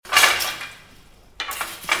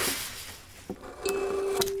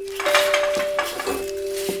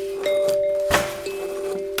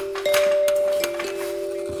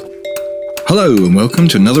Hello and welcome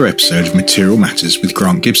to another episode of Material Matters with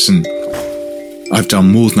Grant Gibson. I've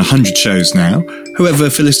done more than 100 shows now. However,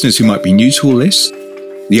 for listeners who might be new to all this,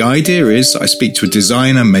 the idea is that I speak to a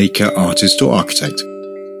designer, maker, artist or architect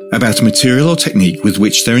about a material or technique with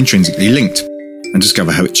which they're intrinsically linked and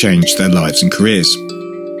discover how it changed their lives and careers.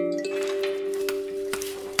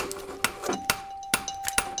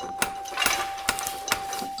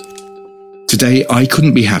 Today, I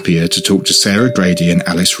couldn't be happier to talk to Sara, Grady and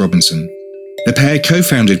Alice Robinson. The pair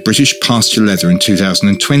co-founded British Pasture Leather in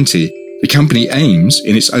 2020. The company aims,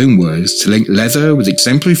 in its own words, to link leather with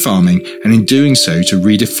exemplary farming and in doing so to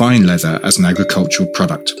redefine leather as an agricultural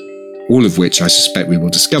product. All of which I suspect we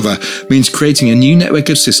will discover means creating a new network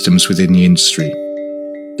of systems within the industry.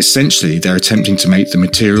 Essentially, they're attempting to make the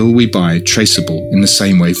material we buy traceable in the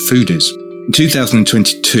same way food is. In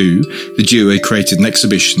 2022, the duo created an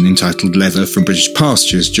exhibition entitled Leather from British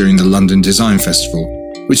Pastures during the London Design Festival,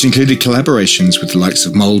 which included collaborations with the likes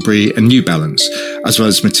of Mulberry and New Balance, as well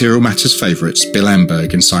as Material Matters favourites Bill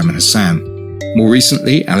Amberg and Simon Hassan. More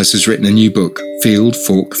recently, Alice has written a new book, Field,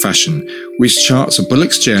 Fork, Fashion, which charts a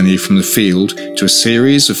bullock's journey from the field to a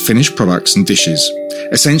series of finished products and dishes,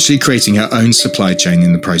 essentially creating her own supply chain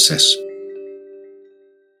in the process.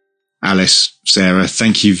 Alice, Sara,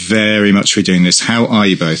 thank you very much for doing this. How are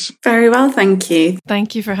you both? Very well, thank you.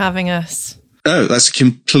 Thank you for having us. Oh, that's a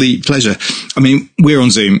complete pleasure. I mean, we're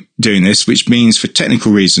on Zoom doing this, which means for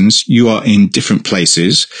technical reasons, you are in different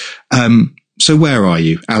places. So where are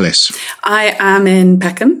you, Alice? I am in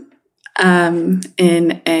Peckham,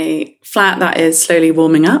 in a flat that is slowly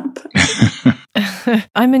warming up.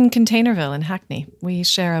 I'm in Containerville in Hackney. We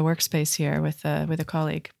share a workspace here with a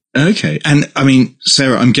colleague. Okay. And I mean,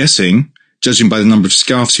 Sara, I'm guessing, judging by the number of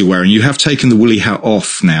scarves you're wearing, you have taken the woolly hat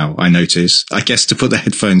off now, I notice. I guess to put the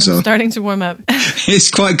headphones on. Starting to warm up.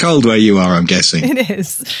 It's quite cold where you are, I'm guessing. It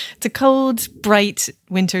is. It's a cold, bright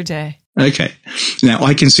winter day. Okay. Now,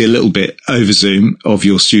 I can see a little bit over Zoom of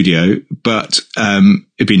your studio, but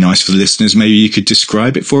it'd be nice for the listeners. Maybe you could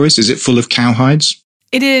describe it for us. Is it full of cowhides?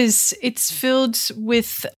 It is. It's filled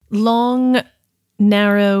with long,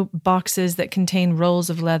 narrow boxes that contain rolls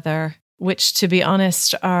of leather, which, to be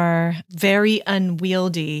honest, are very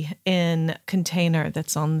unwieldy in a container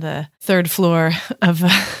that's on the third floor of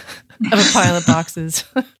a pile of boxes.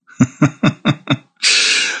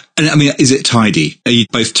 And I mean, is it tidy? Are you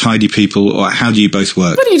both tidy people, or how do you both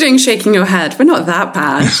work? What are you doing shaking your head? We're not that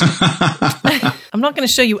bad. I'm not going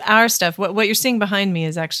to show you our stuff. What you're seeing behind me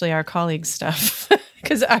is actually our colleagues' stuff.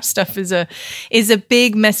 Because our stuff is a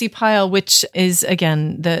big, messy pile, which is,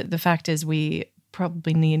 again, the fact is we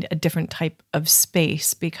probably need a different type of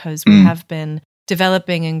space because we have been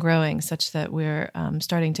developing and growing such that we're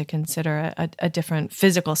starting to consider a different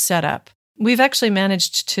physical setup. We've actually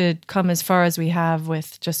managed to come as far as we have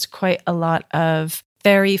with just quite a lot of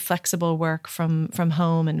very flexible work from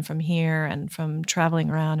home and from here and from traveling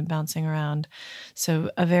around and bouncing around. So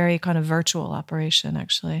a very kind of virtual operation,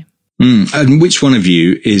 actually. And which one of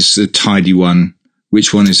you is the tidy one?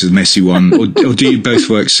 Which one is the messy one? Or do you both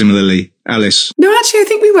work similarly? Alice? No, actually, I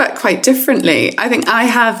think we work quite differently. I think I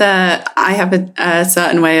have a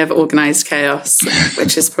certain way of organised chaos,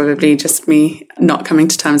 which is probably just me not coming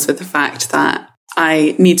to terms with the fact that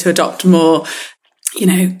I need to adopt more,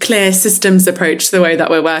 clear systems approach to the way that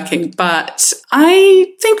we're working. But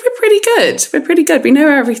I think we're pretty good. We're pretty good. We know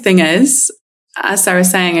where everything is. As Sarah was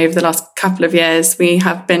saying, over the last couple of years, we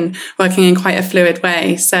have been working in quite a fluid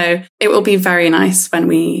way. So it will be very nice when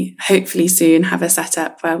we hopefully soon have a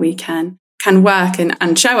setup where we can work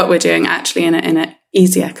and share what we're doing actually in an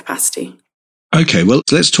easier capacity. Okay, well,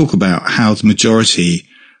 let's talk about how the majority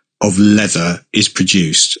of leather is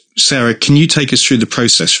produced. Sara, can you take us through the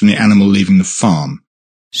process from the animal leaving the farm?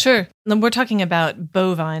 Sure. We're talking about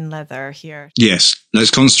bovine leather here. Yes.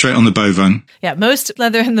 Let's concentrate on the bovine. Yeah. Most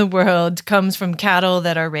leather in the world comes from cattle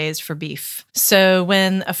that are raised for beef. So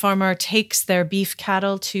when a farmer takes their beef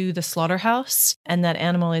cattle to the slaughterhouse and that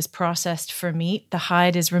animal is processed for meat, the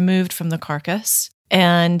hide is removed from the carcass.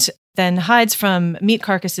 And then hides from meat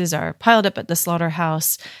carcasses are piled up at the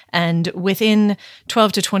slaughterhouse. And within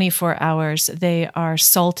 12 to 24 hours, they are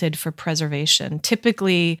salted for preservation.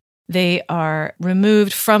 Typically, they are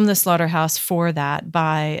removed from the slaughterhouse for that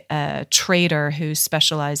by a trader who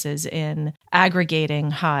specializes in aggregating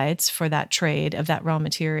hides for that trade of that raw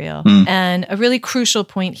material. And a really crucial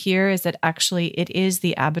point here is that actually it is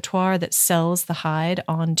the abattoir that sells the hide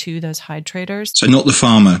onto those hide traders. So not the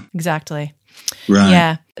farmer. Exactly. Right.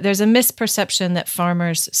 Yeah. there's a misperception that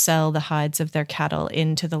farmers sell the hides of their cattle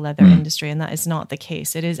into the leather industry, and that is not the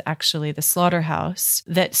case. It is actually the slaughterhouse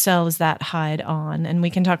that sells that hide on, and we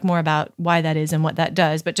can talk more about why that is and what that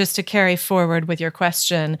does. But just to carry forward with your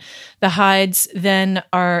question, the hides then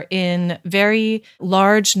are in very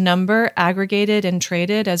large number aggregated and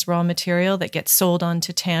traded as raw material that gets sold on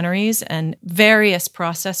to tanneries and various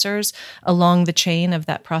processors along the chain of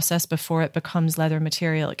that process before it becomes leather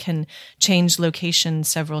material. It can change location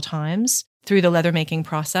several times through the leather making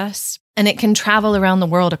process. And it can travel around the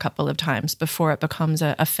world a couple of times before it becomes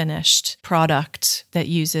a finished product that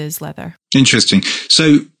uses leather. Interesting.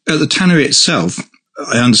 So at the tannery itself,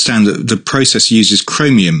 I understand that the process uses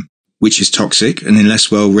chromium, which is toxic. And in less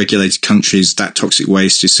well-regulated countries, that toxic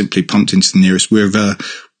waste is simply pumped into the nearest river,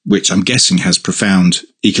 which I'm guessing has profound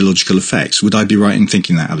ecological effects. Would I be right in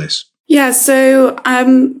thinking that, Alice? Yeah, so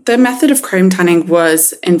the method of chrome tanning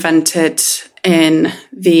was invented in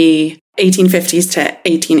the 1850s to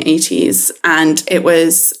 1880s, and it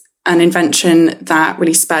was an invention that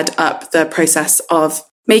really sped up the process of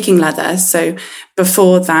making leather. So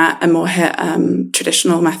before that, a more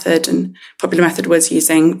traditional method and popular method was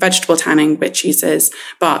using vegetable tanning, which uses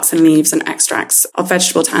barks and leaves and extracts of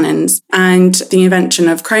vegetable tannins. And the invention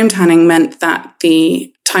of chrome tanning meant that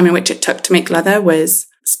the time in which it took to make leather was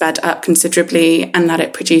sped up considerably, and that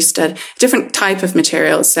it produced a different type of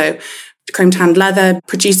material. So chrome tanned leather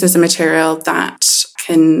produces a material that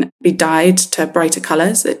can be dyed to brighter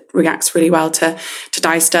colors. It reacts really well to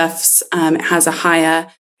dye stuffs. It has a higher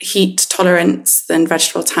heat tolerance than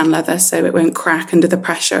vegetable tan leather, so it won't crack under the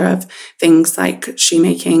pressure of things like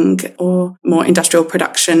shoemaking or more industrial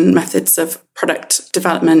production methods of product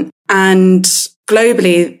development. And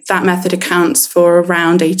globally, that method accounts for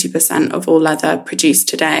around 80% of all leather produced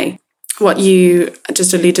today. What you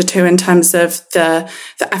just alluded to in terms of the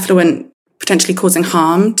effluent potentially causing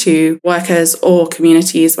harm to workers or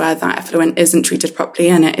communities where that effluent isn't treated properly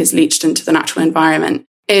and it is leached into the natural environment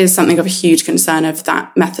is something of a huge concern of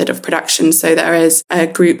that method of production. So there is a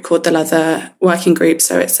group called the Leather Working Group.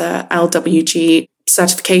 So it's a LWG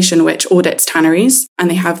certification which audits tanneries, and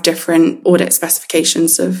they have different audit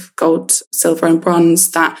specifications of gold, silver and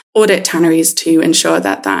bronze that audit tanneries to ensure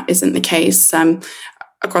that that isn't the case.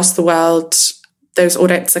 Across the world, those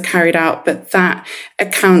audits are carried out, but that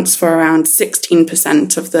accounts for around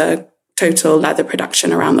 16% of the total leather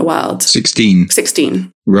production around the world. 16?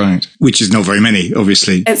 16. Right. Which is not very many,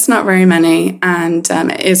 obviously. It's not very many. And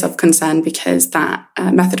it is of concern because that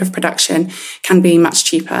method of production can be much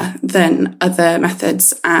cheaper than other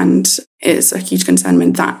methods. And it is a huge concern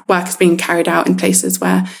when that work is being carried out in places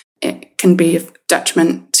where it can be of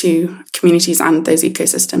detriment to communities and those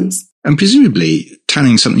ecosystems. And presumably,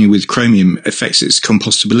 tanning something with chromium affects its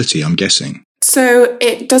compostability, I'm guessing. So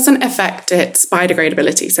it doesn't affect its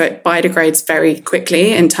biodegradability. So it biodegrades very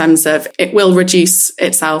quickly in terms of it will reduce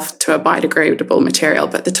itself to a biodegradable material,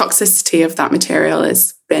 but the toxicity of that material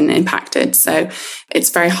has been impacted. So it's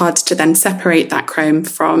very hard to then separate that chrome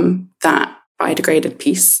from that biodegraded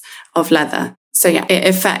piece of leather. So yeah, it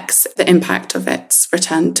affects the impact of its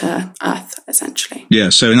return to Earth, essentially. Yeah,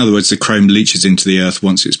 so in other words, the chrome leaches into the earth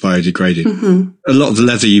once it's biodegraded. Mm-hmm. A lot of the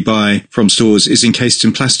leather you buy from stores is encased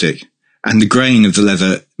in plastic, and the grain of the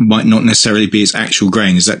leather might not necessarily be its actual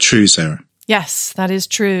grain. Is that true, Sarah? Yes, that is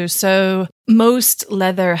true. So most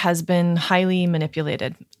leather has been highly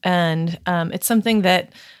manipulated, and it's something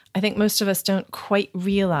that I think most of us don't quite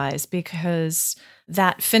realize, because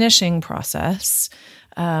that finishing process,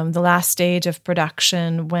 the last stage of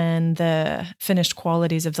production when the finished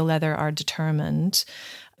qualities of the leather are determined,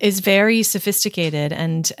 is very sophisticated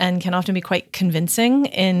and can often be quite convincing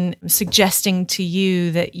in suggesting to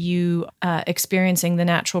you that you experiencing the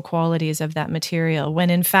natural qualities of that material, when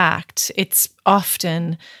in fact it's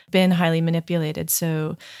often been highly manipulated.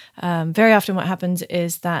 So very often what happens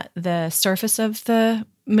is that the surface of the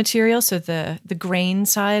material, so the grain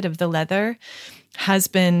side of the leather, has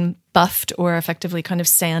been buffed or effectively kind of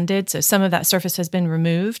sanded. So some of that surface has been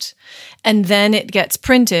removed. And then it gets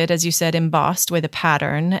printed, as you said, embossed with a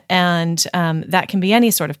pattern. And that can be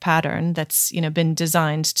any sort of pattern that's, been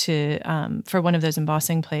designed to for one of those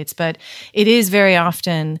embossing plates. But it is very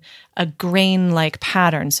often a grain-like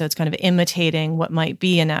pattern. So it's kind of imitating what might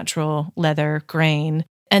be a natural leather grain.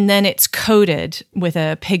 And then it's coated with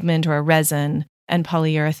a pigment or a resin and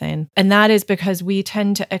polyurethane. And that is because we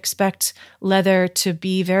tend to expect leather to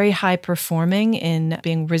be very high performing in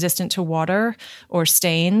being resistant to water or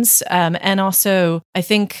stains. And also, I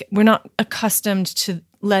think we're not accustomed to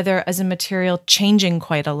leather as a material changing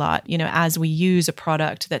quite a lot, as we use a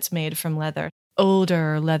product that's made from leather.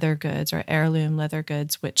 older leather goods or heirloom leather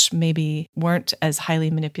goods, which maybe weren't as highly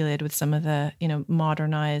manipulated with some of the,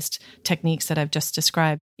 modernized techniques that I've just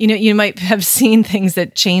described. You might have seen things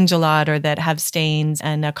that change a lot or that have stains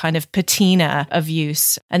and a kind of patina of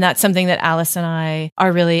use. And that's something that Alice and I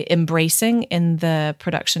are really embracing in the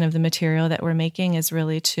production of the material that we're making, is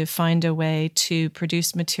really to find a way to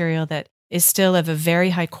produce material that is still of a very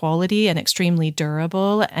high quality and extremely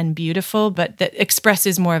durable and beautiful, but that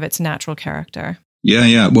expresses more of its natural character.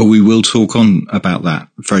 Yeah. Well, we will talk on about that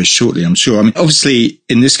very shortly, I'm sure. I mean, obviously,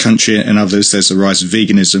 in this country and others, there's a rise of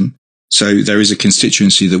veganism. So there is a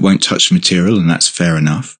constituency that won't touch the material, and that's fair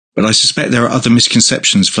enough. But I suspect there are other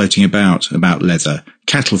misconceptions floating about leather.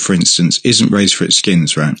 Cattle, for instance, isn't raised for its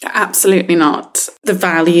skins, right? Absolutely not. The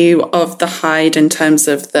value of the hide in terms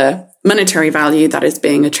of the monetary value that is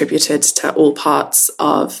being attributed to all parts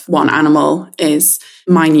of one animal is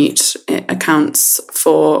minute. It accounts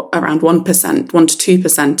for around 1%, 1 to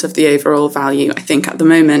 2% of the overall value. I think at the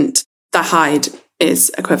moment, the hide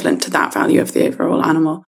is equivalent to that value of the overall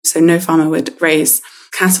animal. So no farmer would raise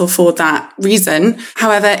cattle for that reason.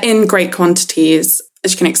 However, in great quantities,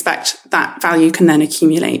 as you can expect, that value can then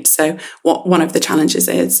accumulate. So what one of the challenges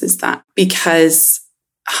is that because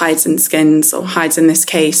hides and skins, or hides in this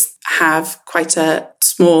case, have quite a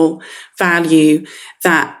small value,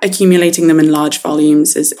 that accumulating them in large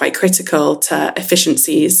volumes is quite critical to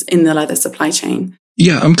efficiencies in the leather supply chain.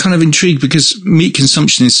 Yeah, I'm kind of intrigued because meat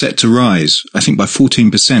consumption is set to rise, I think, by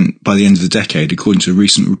 14% by the end of the decade, according to a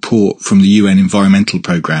recent report from the UN Environmental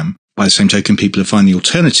Programme. By the same token, people are finding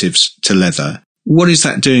alternatives to leather. What is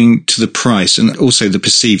that doing to the price and also the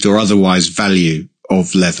perceived or otherwise value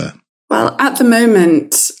of leather? Well, at the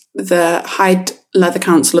moment, the Hide Leather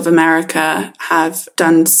Council of America have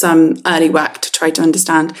done some early work to try to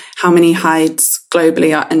understand how many hides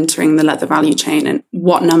globally are entering the leather value chain and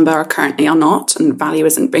what number are currently are not, and value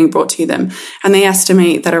isn't being brought to them. And they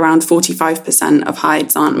estimate that around 45% of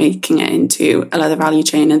hides aren't making it into a leather value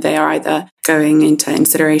chain, and they are either going into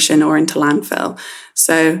incineration or into landfill.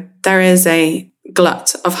 So there is a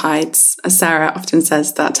glut of hides, as Sara often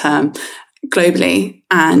says that term, globally,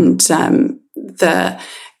 and the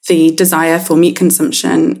desire for meat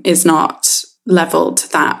consumption is not leveled to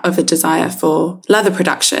that of a desire for leather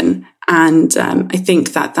production. And I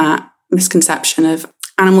think that misconception of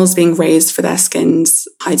animals being raised for their skins,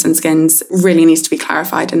 hides and skins, really needs to be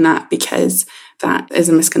clarified in that, because that is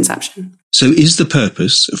a misconception. So is the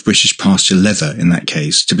purpose of British Pasture leather, in that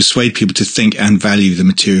case, to persuade people to think and value the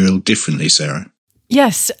material differently, Sara?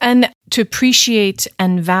 Yes, and to appreciate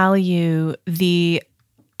and value the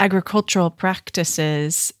agricultural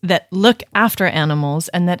practices that look after animals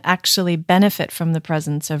and that actually benefit from the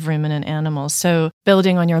presence of ruminant animals. So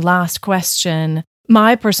building on your last question,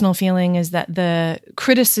 my personal feeling is that the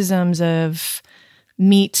criticisms of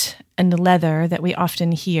meat and leather that we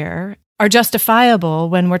often hear are justifiable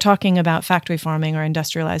when we're talking about factory farming or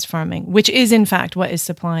industrialized farming, which is in fact what is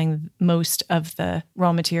supplying most of the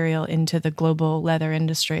raw material into the global leather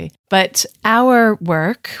industry. But our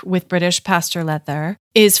work with British Pasture Leather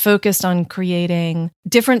is focused on creating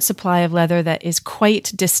different supply of leather that is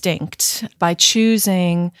quite distinct by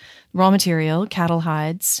choosing raw material, cattle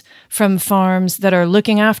hides, from farms that are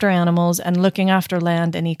looking after animals and looking after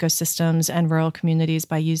land and ecosystems and rural communities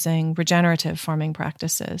by using regenerative farming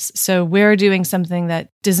practices. So we're doing something that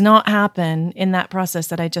does not happen in that process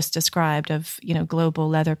that I just described of, global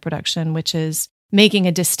leather production, which is making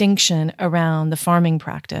a distinction around the farming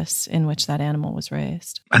practice in which that animal was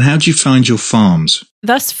raised. And how do you find your farms?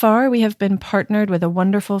 Thus far, we have been partnered with a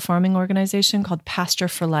wonderful farming organization called Pasture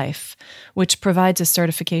for Life, which provides a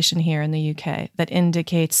certification here in the UK that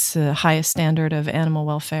indicates the highest standard of animal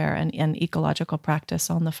welfare and ecological practice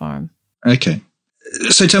on the farm. Okay.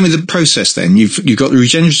 So tell me the process then. You've got the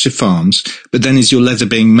regenerative farms, but then is your leather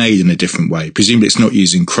being made in a different way? Presumably it's not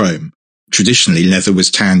using chrome. Traditionally, leather was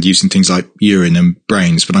tanned using things like urine and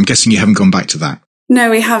brains, but I'm guessing you haven't gone back to that. No,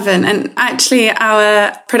 we haven't. And actually,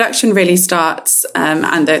 our production really starts,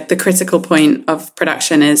 and the critical point of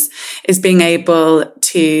production is being able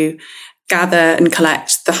to gather and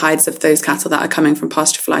collect the hides of those cattle that are coming from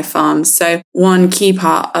Pasture for Life farms. So one key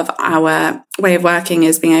part of our way of working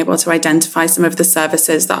is being able to identify some of the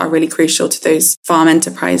services that are really crucial to those farm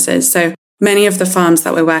enterprises. So many of the farms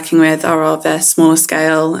that we're working with are of a smaller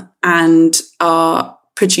scale and are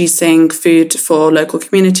producing food for local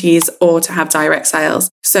communities or to have direct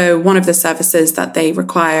sales. So one of the services that they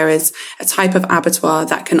require is a type of abattoir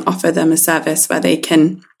that can offer them a service where they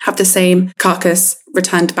can have the same carcass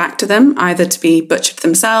returned back to them, either to be butchered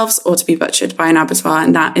themselves or to be butchered by an abattoir.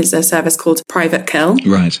 And that is a service called private kill.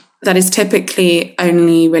 Right. That is typically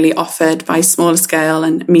only really offered by smaller scale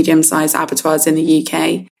and medium-sized abattoirs in the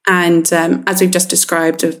UK. And as we've just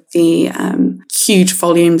described, of the huge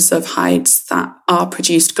volumes of hides that are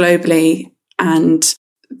produced globally, and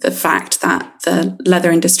the fact that the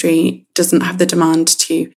leather industry doesn't have the demand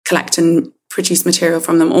to collect and produce material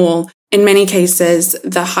from them all, in many cases,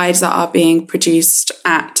 the hides that are being produced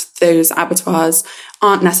at those abattoirs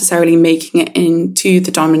aren't necessarily making it into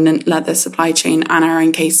the dominant leather supply chain, and are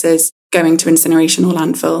in cases going to incineration or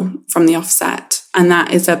landfill from the offset. And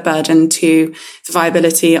that is a burden to the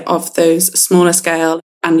viability of those smaller scale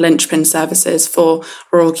and linchpin services for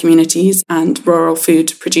rural communities and rural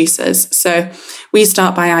food producers. So we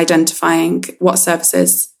start by identifying what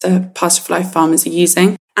services the Pasture for Life farmers are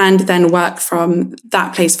using, and then work from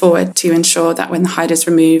that place forward to ensure that when the hide is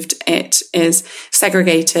removed, it is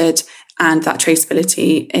segregated and that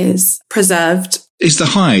traceability is preserved. Is the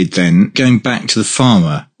hide then going back to the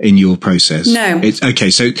farmer in your process? No.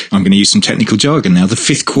 Okay, so I'm going to use some technical jargon now. The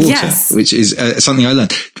fifth quarter, yes. Which is something I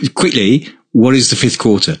learned. Quickly, what is the fifth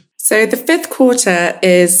quarter? So the fifth quarter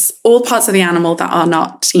is all parts of the animal that are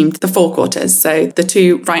not deemed the forequarters. So the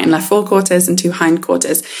two right and left forequarters and two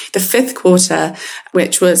hindquarters. The fifth quarter,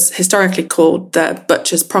 which was historically called the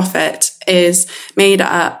butcher's profit, is made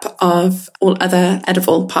up of all other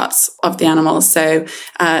edible parts of the animal. So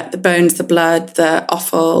the bones, the blood, the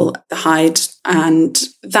offal, the hide, and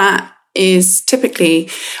that is typically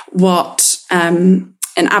what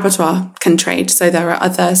an abattoir can trade. So there are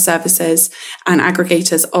other services and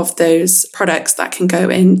aggregators of those products that can go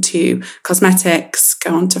into cosmetics,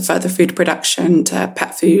 go on to further food production, to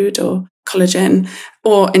pet food or collagen,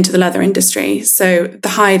 or into the leather industry. So the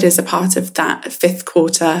hide is a part of that fifth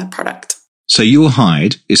quarter product. So your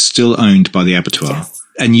hide is still owned by the abattoir. Yes.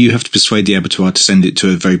 And you have to persuade the abattoir to send it to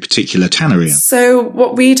a very particular tannery. So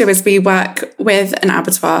what we do is we work with an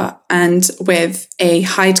abattoir and with a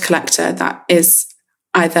hide collector that is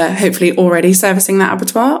either hopefully already servicing that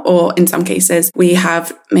abattoir, or in some cases, we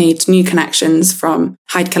have made new connections from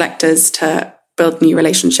hide collectors to build new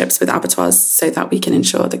relationships with abattoirs so that we can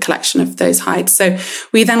ensure the collection of those hides. So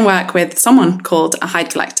we then work with someone called a hide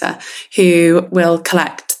collector who will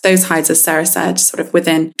collect those hides, as Sarah said, sort of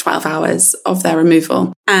within 12 hours of their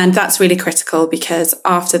removal. And that's really critical because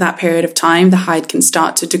after that period of time, the hide can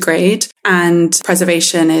start to degrade, and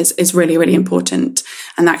preservation is really, really important.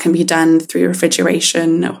 And that can be done through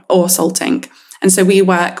refrigeration or salting. And so we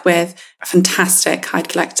work with a fantastic hide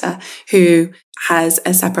collector who has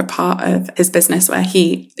a separate part of his business where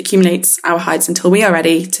he accumulates our hides until we are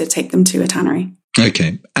ready to take them to a tannery.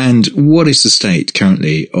 Okay. And what is the state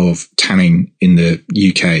currently of tanning in the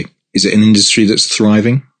UK? Is it an industry that's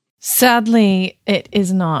thriving? Sadly, it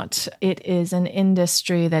is not. It is an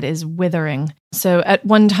industry that is withering. So at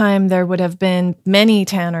one time, there would have been many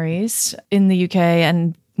tanneries in the UK,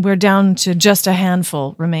 and we're down to just a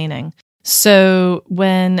handful remaining. So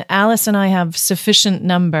when Alice and I have sufficient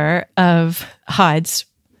number of hides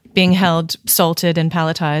being held, salted and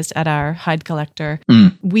palletized at our hide collector,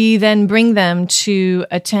 we then bring them to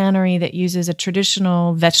a tannery that uses a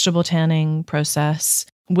traditional vegetable tanning process,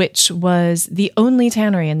 which was the only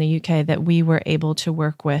tannery in the UK that we were able to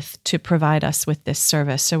work with to provide us with this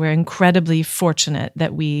service. So we're incredibly fortunate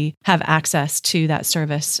that we have access to that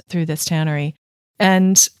service through this tannery.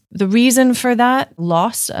 And the reason for that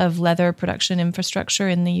loss of leather production infrastructure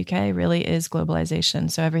in the UK really is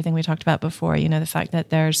globalization. So everything we talked about before, the fact that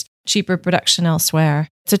there's cheaper production elsewhere.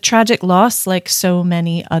 It's a tragic loss, like so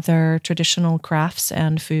many other traditional crafts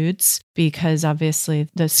and foods, because obviously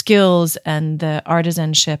the skills and the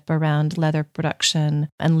artisanship around leather production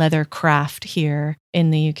and leather craft here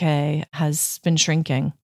in the UK has been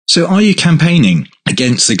shrinking. So are you campaigning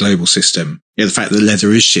against the global system? The fact that leather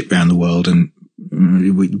is shipped around the world and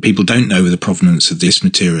people don't know the provenance of this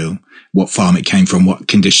material, what farm it came from, what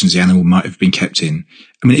conditions the animal might have been kept in.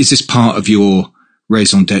 I mean, is this part of your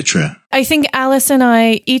raison d'etre? I think Alice and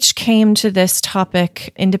I each came to this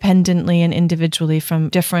topic independently and individually from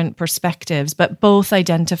different perspectives, but both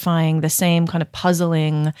identifying the same kind of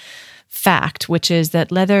puzzling fact, which is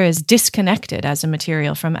that leather is disconnected as a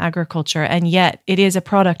material from agriculture, and yet it is a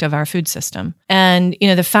product of our food system. And,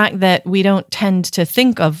 the fact that we don't tend to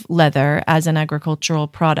think of leather as an agricultural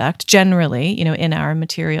product generally, in our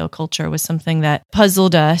material culture was something that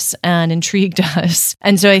puzzled us and intrigued us.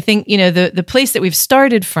 And so I think, the place that we've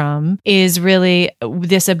started from is really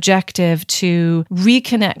this objective to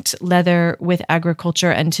reconnect leather with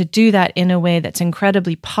agriculture, and to do that in a way that's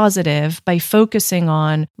incredibly positive by focusing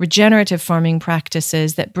on regenerative farming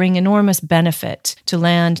practices that bring enormous benefit to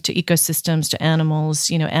land, to ecosystems, to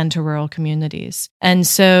animals, and to rural communities. And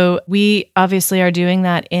so we obviously are doing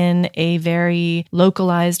that in a very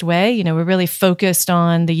localized way. We're really focused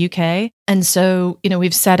on the UK. And so,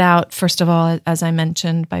 we've set out, first of all, as I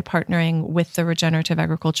mentioned, by partnering with the regenerative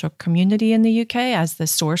agricultural community in the UK as the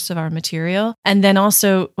source of our material. And then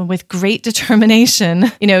also with great determination,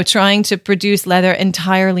 trying to produce leather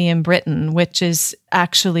entirely in Britain, which is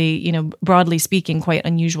actually, broadly speaking, quite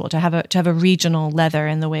unusual to have a regional leather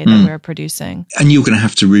in the way that we're producing. And you're going to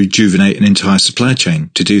have to rejuvenate an entire supply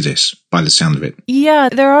chain to do this, by the sound of it. Yeah,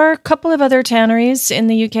 there are a couple of other tanneries in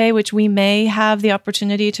the UK which we may have the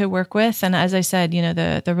opportunity to work with. And as I said,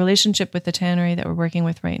 the relationship with the tannery that we're working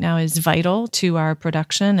with right now is vital to our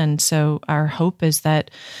production. And so our hope is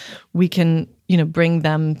that we can, bring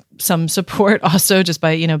them some support also just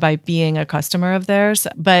by being a customer of theirs.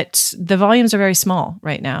 But the volumes are very small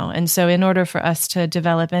right now. And so in order for us to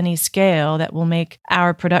develop any scale that will make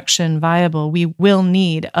our production viable, we will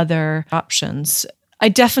need other options. I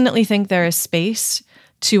definitely think there is space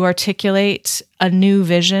to articulate a new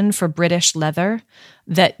vision for British leather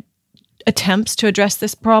that attempts to address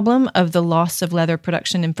this problem of the loss of leather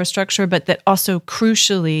production infrastructure, but that also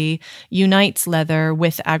crucially unites leather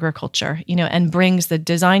with agriculture, and brings the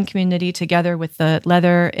design community together with the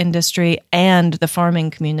leather industry and the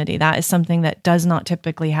farming community. That is something that does not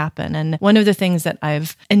typically happen. And one of the things that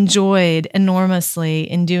I've enjoyed enormously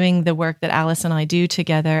in doing the work that Alice and I do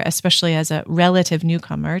together, especially as a relative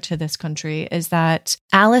newcomer to this country, is that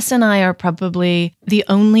Alice and I are probably the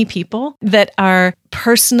only people that are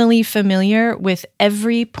personally familiar with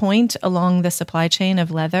every point along the supply chain of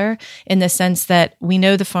leather, in the sense that we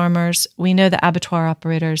know the farmers, we know the abattoir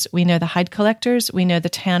operators, we know the hide collectors, we know the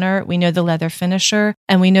tanner, we know the leather finisher,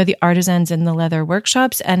 and we know the artisans in the leather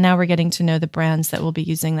workshops. And now we're getting to know the brands that will be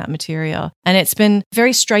using that material. And it's been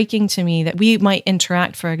very striking to me that we might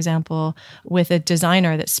interact, for example, with a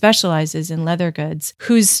designer that specializes in leather goods,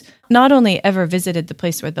 who's not only ever visited the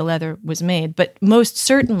place where the leather was made, but most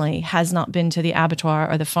certainly has not been to the abattoir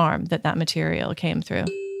or the farm that material came through.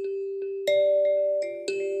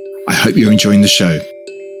 I hope you're enjoying the show.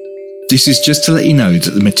 This is just to let you know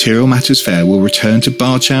that the Material Matters Fair will return to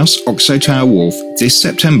Barge House, Oxo Tower Wharf this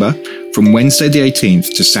September from Wednesday the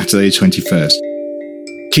 18th to Saturday the 21st.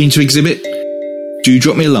 Keen to exhibit? Do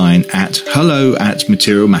drop me a line at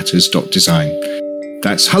hello@materialmatters.design.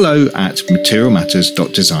 That's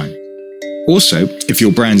hello@materialmatters.design. Also, if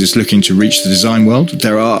your brand is looking to reach the design world,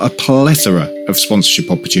 there are a plethora of sponsorship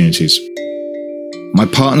opportunities. My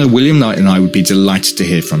partner William Knight and I would be delighted to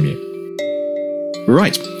hear from you.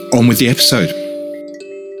 Right, on with the episode.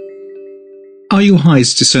 Are your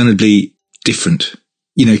hides discernibly different?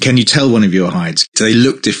 Can you tell one of your hides? Do they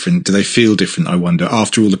look different? Do they feel different, I wonder,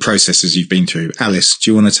 after all the processes you've been through? Alice, do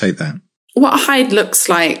you want to take that? What a hide looks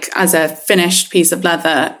like as a finished piece of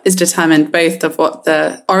leather is determined both of what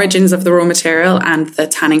the origins of the raw material and the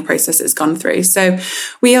tanning process has gone through. So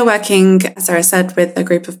we are working, as Sarah said, with a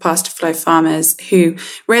group of pasture flow farmers who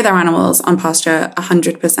rear their animals on pasture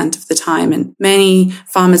 100% of the time. And many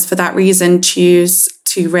farmers, for that reason, choose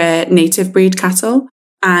to rear native breed cattle.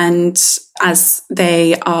 And as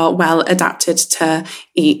they are well adapted to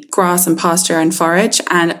eat grass and pasture and forage,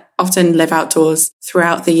 and often live outdoors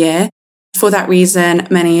throughout the year. For that reason,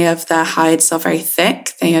 many of their hides are very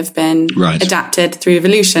thick. They have been adapted through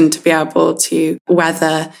evolution to be able to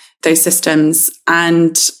weather those systems.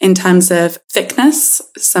 And in terms of thickness,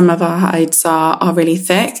 some of our hides are really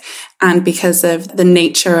thick. And because of the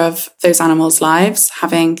nature of those animals' lives,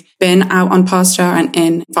 having been out on pasture and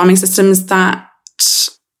in farming systems that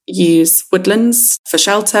use woodlands for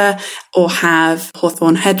shelter or have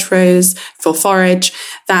hawthorn hedgerows for forage,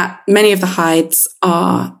 that many of the hides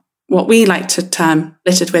are what we like to term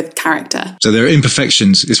littered with character. So there are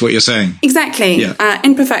imperfections, is what you're saying? Exactly. Yeah.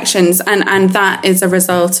 Imperfections. And that is a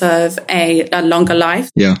result of a longer life.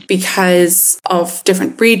 Yeah. Because of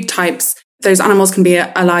different breed types, those animals can be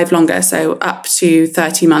alive longer, so up to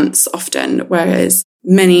 30 months often, whereas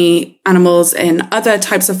many animals in other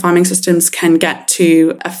types of farming systems can get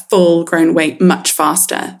to a full grown weight much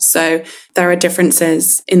faster. So there are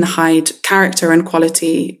differences in the hide character and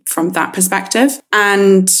quality from that perspective.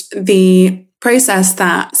 And the process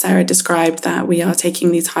that Sarah described that we are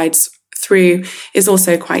taking these hides through is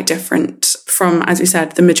also quite different from, as we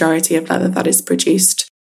said, the majority of leather that is produced.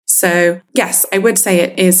 So yes, I would say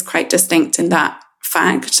it is quite distinct in that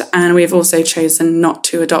fact. And we've also chosen not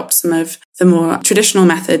to adopt some of the more traditional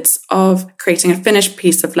methods of creating a finished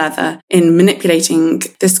piece of leather in manipulating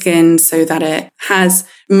the skin so that it has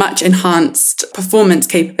much enhanced performance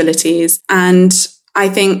capabilities. And I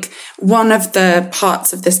think one of the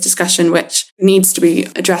parts of this discussion which needs to be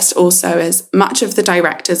addressed also is much of the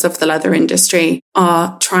directors of the leather industry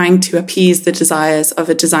are trying to appease the desires of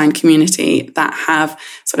a design community that have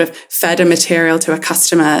sort of fed a material to a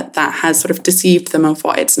customer that has sort of deceived them of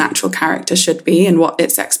what its natural character should be and what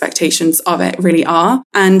its expectations of it really are.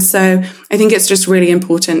 And so I think it's just really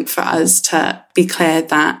important for us to be clear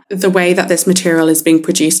that the way that this material is being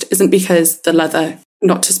produced isn't because the leather,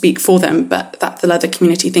 not to speak for them, but that the leather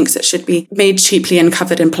community thinks it should be made cheaply and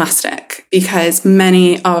covered in plastic, because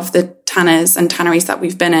many of the tanners and tanneries that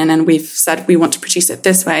we've been in, and we've said we want to produce it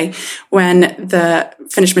this way, when the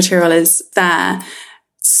finished material is there,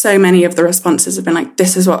 so many of the responses have been like,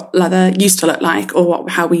 this is what leather used to look like, or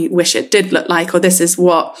how we wish it did look like, or this is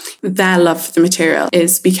what their love for the material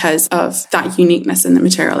is because of that uniqueness in the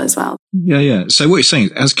material as well. Yeah. So what you're saying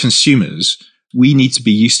is, as consumers, we need to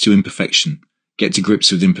be used to imperfection, get to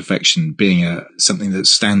grips with imperfection being something that's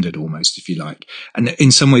standard almost, if you like, and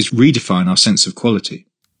in some ways redefine our sense of quality.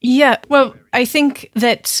 Yeah, well, I think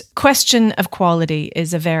that question of quality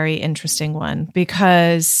is a very interesting one,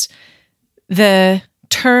 because the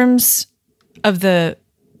terms of the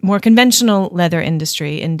more conventional leather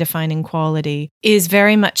industry in defining quality is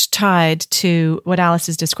very much tied to what Alice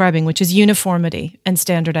is describing, which is uniformity and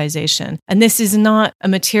standardization. And this is not a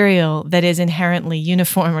material that is inherently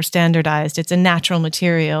uniform or standardized. It's a natural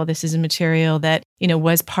material. This is a material that,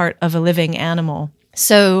 was part of a living animal.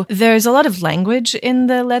 So there's a lot of language in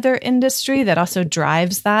the leather industry that also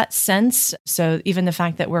drives that sense. So even the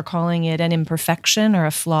fact that we're calling it an imperfection or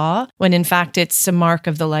a flaw, when in fact it's a mark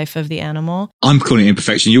of the life of the animal. I'm calling it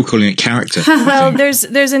imperfection. You're calling it character. Well, there's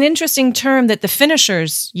an interesting term that the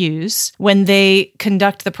finishers use when they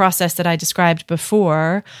conduct the process that I described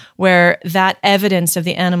before, where that evidence of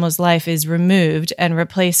the animal's life is removed and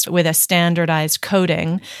replaced with a standardized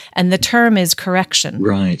coating. And the term is correction.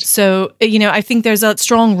 Right. So, I think there's a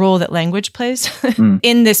strong role that language plays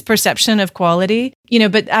in this perception of quality.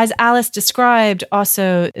 But as Alice described,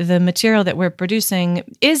 also the material that we're producing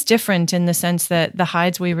is different in the sense that the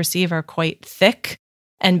hides we receive are quite thick.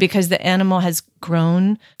 And because the animal has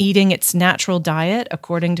grown eating its natural diet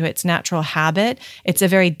according to its natural habit, it's a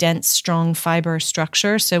very dense, strong fiber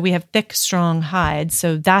structure. So we have thick, strong hides.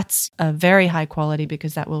 So that's a very high quality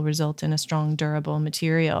because that will result in a strong, durable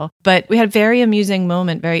material. But we had a very amusing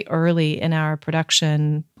moment very early in our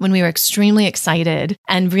production when we were extremely excited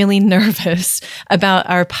and really nervous about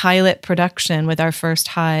our pilot production with our first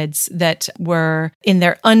hides that were in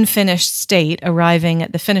their unfinished state arriving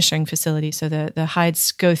at the finishing facility. So the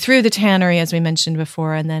hides go through the tannery, as we mentioned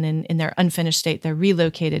before, and then in their unfinished state, they're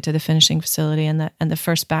relocated to the finishing facility, and the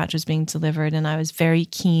first batch was being delivered. And I was very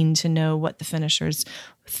keen to know what the finishers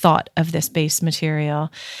thought of this base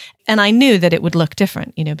material. And I knew that it would look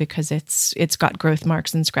different, because it's got growth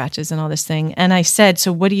marks and scratches and all this thing. And I said,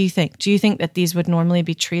 so what do you think? Do you think that these would normally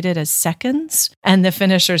be treated as seconds? And the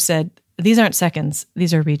finisher said, these aren't seconds,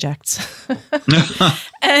 these are rejects.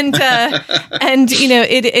 And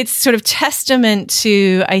it's sort of testament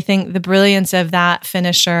to, I think, the brilliance of that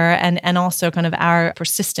finisher and also kind of our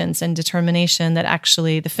persistence and determination that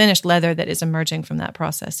actually the finished leather that is emerging from that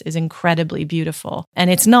process is incredibly beautiful.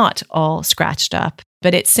 And it's not all scratched up.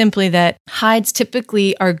 But it's simply that hides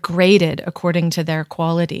typically are graded according to their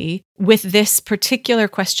quality with this particular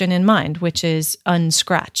question in mind, which is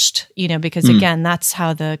unscratched, because again, that's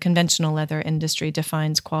how the conventional leather industry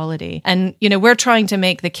defines quality. And, we're trying to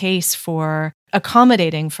make the case for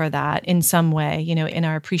accommodating for that in some way, in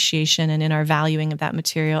our appreciation and in our valuing of that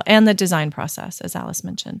material and the design process, as Alice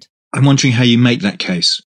mentioned. I'm wondering how you make that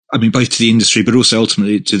case. I mean, both to the industry, but also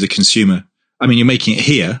ultimately to the consumer. I mean, you're making it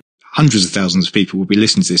here. Hundreds of thousands of people will be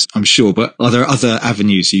listening to this, I'm sure, but are there other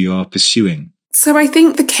avenues you are pursuing? So I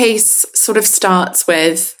think the case sort of starts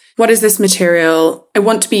with, what is this material? I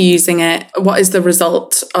want to be using it. What is the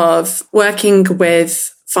result of working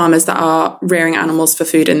with farmers that are rearing animals for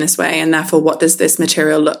food in this way? And therefore, what does this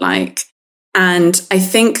material look like? And I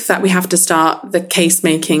think that we have to start the case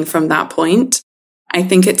making from that point. I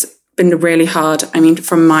think it's been really hard. I mean,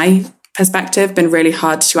 from my perspective, been really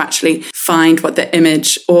hard to actually find what the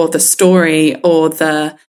image or the story or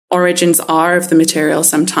the origins are of the material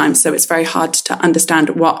sometimes. So it's very hard to understand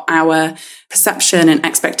what our perception and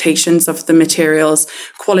expectations of the material's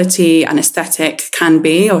quality and aesthetic can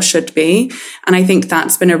be or should be. And I think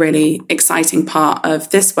that's been a really exciting part of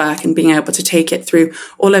this work, and being able to take it through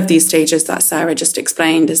all of these stages that Sara just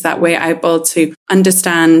explained, is that we're able to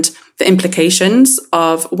understand the implications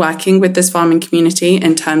of working with this farming community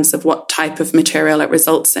in terms of what type of material it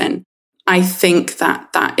results in. I think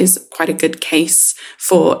that that is quite a good case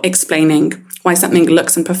for explaining why something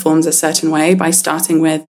looks and performs a certain way, by starting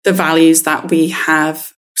with the values that we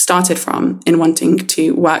have started from in wanting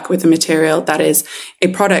to work with a material that is a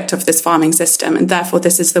product of this farming system. And therefore,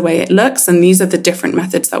 this is the way it looks. And these are the different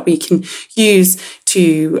methods that we can use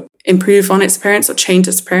to improve on its appearance or change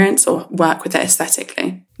its appearance or work with it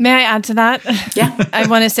aesthetically. May I add to that? Yeah. I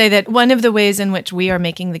want to say that one of the ways in which we are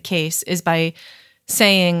making the case is by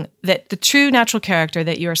saying that the true natural character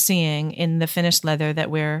that you're seeing in the finished leather that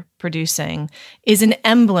we're producing is an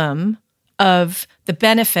emblem of the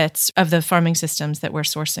benefits of the farming systems that we're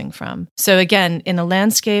sourcing from. So again, in a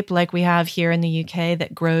landscape like we have here in the UK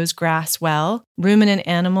that grows grass well, ruminant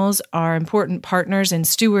animals are important partners in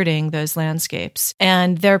stewarding those landscapes.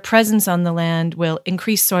 And their presence on the land will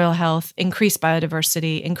increase soil health, increase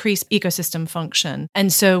biodiversity, increase ecosystem function.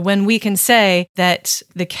 And so when we can say that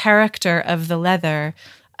the character of the leather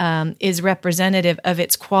is representative of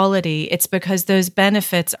its quality, it's because those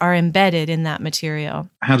benefits are embedded in that material.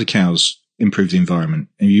 How do cows improve the environment?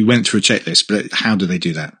 And you went through a checklist, but how do they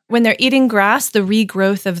do that? When they're eating grass, the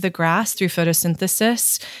regrowth of the grass through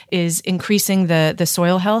photosynthesis is increasing the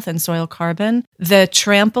soil health and soil carbon. The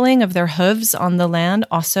trampling of their hooves on the land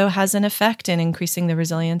also has an effect in increasing the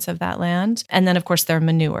resilience of that land. And then, of course, their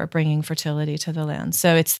manure, bringing fertility to the land.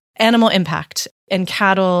 So it's animal impact. And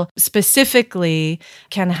cattle specifically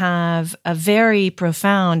can have a very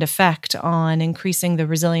profound effect on increasing the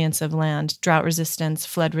resilience of land, drought resistance,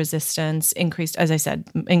 flood resistance, increased, as I said,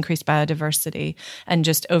 increased biodiversity, and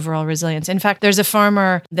just overall resilience. In fact, there's a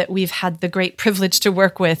farmer that we've had the great privilege to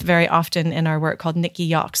work with very often in our work called Nikki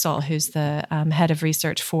Yoxall, who's the head of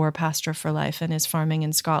research for Pasture for Life and is farming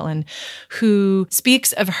in Scotland, who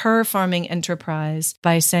speaks of her farming enterprise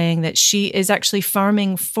by saying that she is actually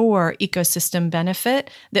farming for ecosystem benefit,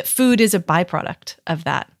 that food is a byproduct of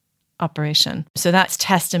that operation. So that's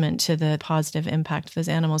testament to the positive impact of those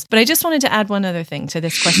animals. But I just wanted to add one other thing to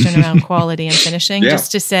this question around quality and finishing,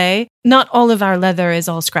 just to say, not all of our leather is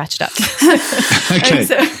all scratched up. Okay.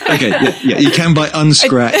 Yeah. You can buy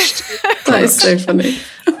unscratched. That is so funny.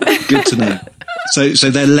 Good to know. So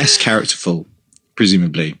they're less characterful,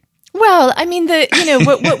 presumably. Well, I mean,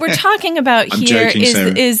 what we're talking about here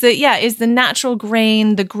joking, is the natural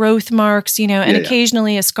grain, the growth marks, and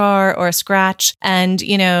occasionally a scar or a scratch. And,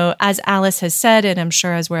 as Alice has said, and I'm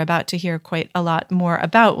sure as we're about to hear quite a lot more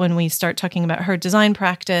about when we start talking about her design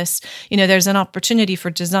practice, there's an opportunity for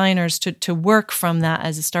designers to work from that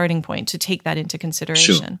as a starting point, to take that into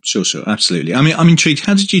consideration. Sure. Absolutely. I mean, I'm intrigued.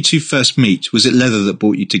 How did you two first meet? Was it leather that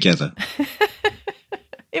brought you together?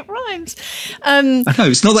 It rhymes. I know,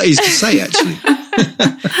 it's not that easy to say, actually.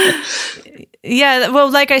 Yeah, well,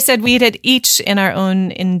 like I said, we had each in our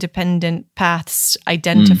own independent paths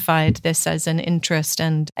identified this as an interest.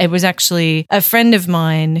 And it was actually a friend of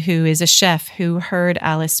mine who is a chef who heard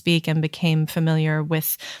Alice speak and became familiar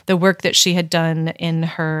with the work that she had done in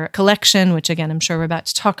her collection, which again, I'm sure we're about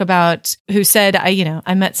to talk about, who said,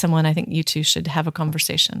 I met someone, I think you two should have a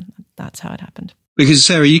conversation. That's how it happened. Because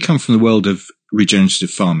Sara, you come from the world of regenerative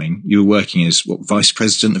farming. You were working as vice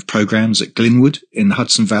president of programs at Glenwood in the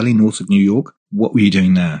Hudson Valley, north of New York. What were you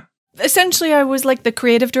doing there? Essentially, I was like the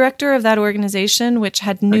creative director of that organization, which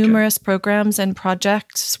had numerous programs and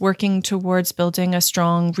projects working towards building a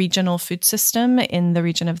strong regional food system in the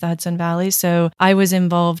region of the Hudson Valley. So I was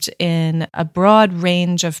involved in a broad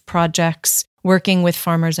range of projects working with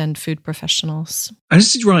farmers and food professionals. And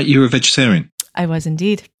is it right you were a vegetarian? I was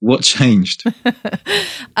indeed. What changed?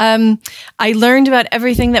 I learned about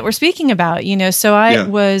everything that we're speaking about, So I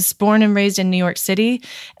was born and raised in New York City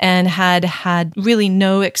and had really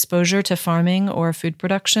no exposure to farming or food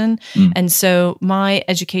production. And so my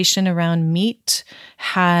education around meat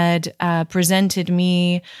had presented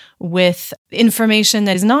me with information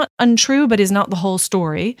that is not untrue, but is not the whole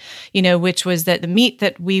story, which was that the meat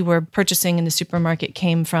that we were purchasing in the supermarket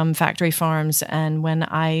came from factory farms. And when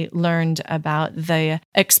I learned about the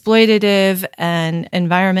exploitative and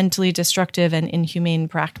environmentally destructive and inhumane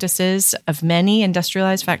practices of many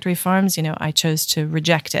industrialized factory farms, I chose to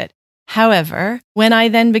reject it. However, when I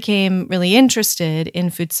then became really interested in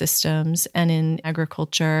food systems and in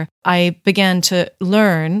agriculture, I began to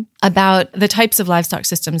learn about the types of livestock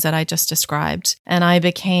systems that I just described. And I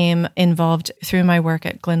became involved through my work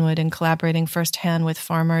at Glenwood in collaborating firsthand with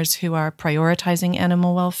farmers who are prioritizing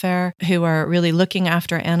animal welfare, who are really looking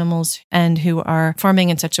after animals, and who are farming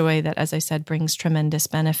in such a way that, as I said, brings tremendous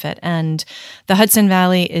benefit. And the Hudson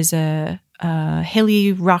Valley is a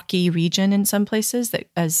hilly, rocky region in some places that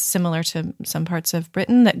is similar to some parts of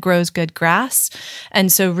Britain that grows good grass.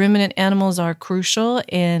 And so ruminant animals are crucial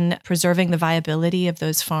in preserving the viability of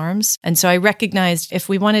those farms. And so I recognized if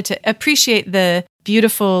we wanted to appreciate the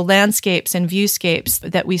beautiful landscapes and viewscapes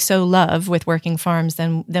that we so love with working farms,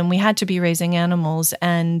 then we had to be raising animals.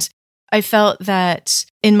 And I felt that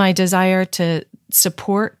in my desire to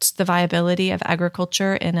support the viability of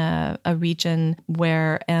agriculture in a region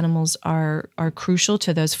where animals are crucial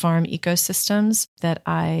to those farm ecosystems, that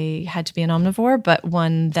I had to be an omnivore, but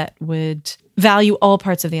one that would value all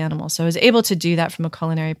parts of the animal. So I was able to do that from a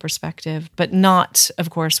culinary perspective, but not, of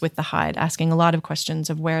course, with the hide, asking a lot of questions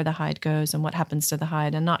of where the hide goes and what happens to the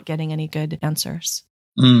hide and not getting any good answers.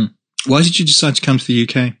 Why did you decide to come to the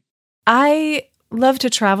UK? I love to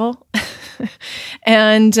travel.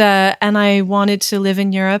 And I wanted to live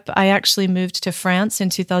in Europe. I actually moved to France in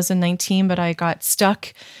 2019, but I got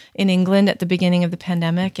stuck in England at the beginning of the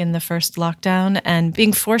pandemic in the first lockdown, and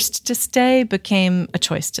being forced to stay became a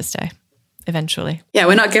choice to stay eventually. Yeah,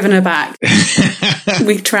 we're not giving her back.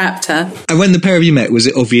 We trapped her. And when the pair of you met, was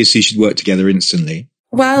it obvious you should work together instantly?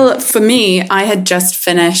 Well, for me, I had just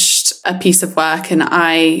finished a piece of work and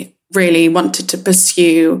I really wanted to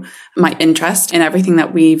pursue my interest in everything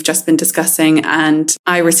that we've just been discussing. And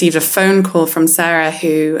I received a phone call from Sara,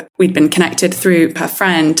 who we'd been connected through her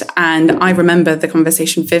friend. And I remember the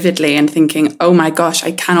conversation vividly and thinking, oh my gosh,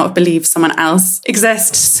 I cannot believe someone else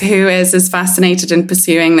exists who is as fascinated in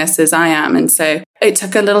pursuing this as I am. And so it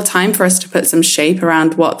took a little time for us to put some shape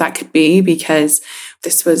around what that could be, because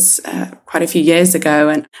this was quite a few years ago,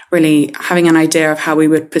 and really having an idea of how we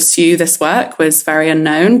would pursue this work was very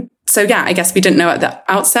unknown. So yeah, I guess we didn't know at the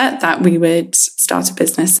outset that we would start a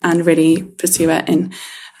business and really pursue it in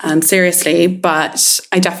seriously. But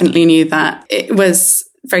I definitely knew that it was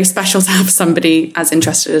very special to have somebody as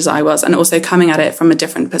interested as I was, and also coming at it from a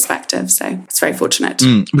different perspective. So it's very fortunate.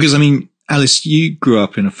 Because, I mean, Alice, you grew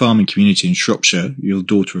up in a farming community in Shropshire. You're the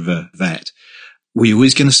daughter of a vet. Were you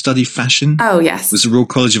always going to study fashion? Oh, yes. Was the Royal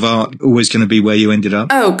College of Art always going to be where you ended up?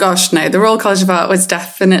 Oh, gosh, no. The Royal College of Art was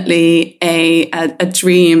definitely a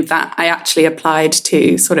dream that I actually applied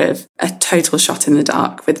to, sort of a total shot in the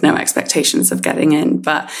dark with no expectations of getting in.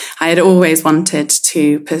 But I had always wanted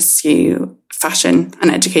to pursue fashion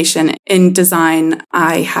and education. In design,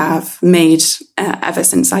 I have made, ever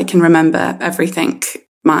since I can remember, everything.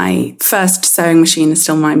 My first sewing machine is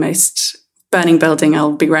still my most burning building.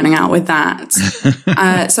 I'll be running out with that.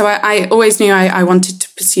 So I always knew I wanted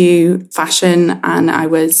to pursue fashion, and I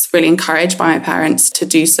was really encouraged by my parents to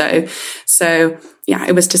do so. So yeah,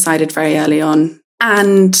 it was decided very early on.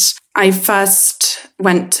 And I first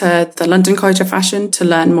went to the London College of Fashion to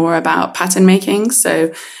learn more about pattern making.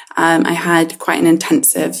 So I had quite an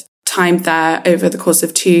intensive time there over the course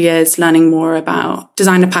of 2 years, learning more about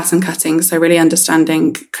designer pattern cutting. So really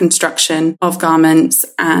understanding construction of garments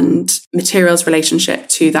and materials relationship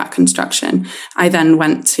to that construction. I then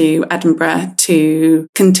went to Edinburgh to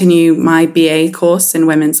continue my BA course in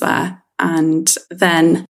women's wear. And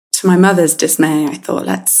then, to my mother's dismay, I thought,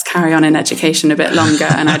 let's carry on in education a bit longer.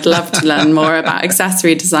 And I'd love to learn more about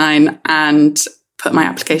accessory design and put my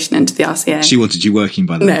application into the RCA. She wanted you working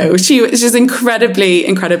by the way. No, she was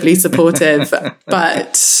incredibly supportive.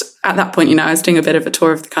 But at that point, I was doing a bit of a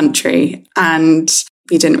tour of the country, and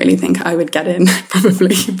we didn't really think I would get in,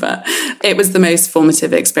 probably. But it was the most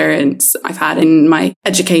formative experience I've had in my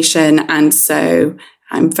education. And so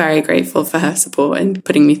I'm very grateful for her support in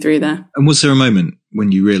putting me through there. And was there a moment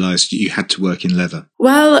when you realised you had to work in leather?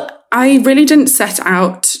 Well, I really didn't set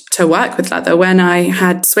out to work with leather. When I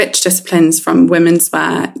had switched disciplines from women's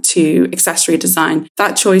wear to accessory design,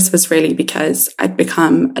 that choice was really because I'd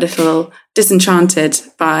become a little disenchanted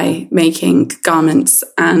by making garments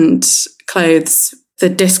and clothes. The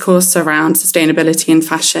discourse around sustainability in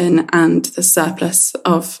fashion and the surplus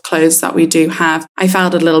of clothes that we do have, I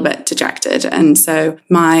felt a little bit dejected. And so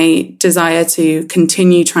my desire to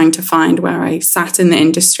continue trying to find where I sat in the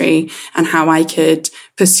industry and how I could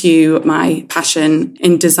pursue my passion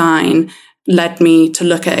in design led me to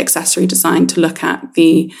look at accessory design, to look at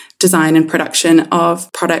the design and production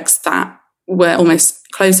of products that were almost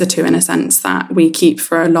closer to, in a sense, that we keep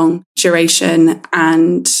for a long duration.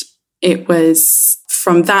 And it was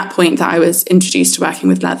from that point that I was introduced to working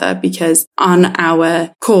with leather, because on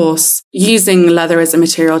our course, using leather as a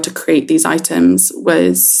material to create these items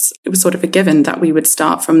it was sort of a given that we would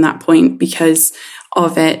start from that point because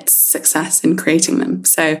of its success in creating them.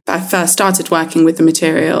 So I first started working with the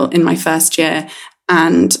material in my first year,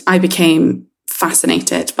 and I became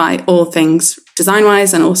fascinated by all things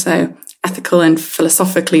design-wise and also ethical and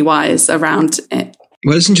philosophically wise around it.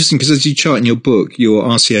 Well, it's interesting because as you chart in your book, your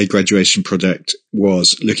RCA graduation project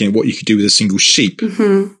was looking at what you could do with a single sheep.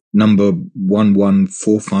 Mm-hmm. Number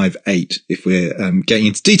 11458, if we're getting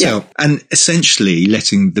into detail, and essentially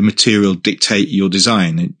letting the material dictate your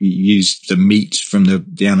design. You used the meat from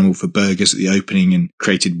the animal for burgers at the opening and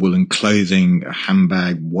created woolen clothing, a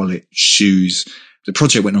handbag, wallet, shoes. The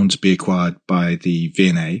project went on to be acquired by the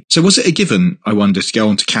V&A. So was it a given, I wonder, to go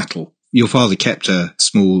on to cattle? Your father kept a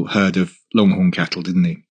small herd of longhorn cattle, didn't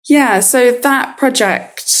he? Yeah, so that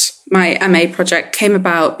project, my MA project, came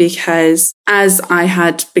about because as I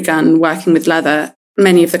had begun working with leather,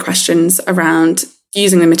 many of the questions around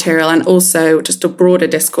using the material and also just a broader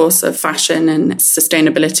discourse of fashion and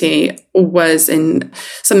sustainability was in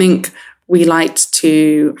something we liked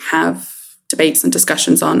to have debates and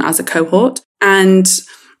discussions on as a cohort. And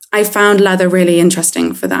I found leather really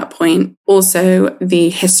interesting for that point. Also, the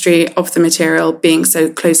history of the material being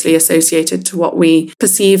so closely associated to what we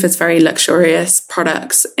perceive as very luxurious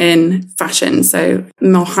products in fashion. So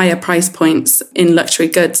more higher price points in luxury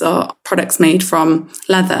goods are products made from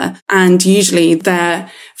leather. And usually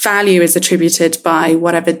their value is attributed by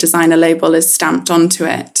whatever designer label is stamped onto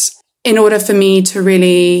it. In order for me to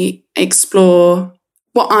really explore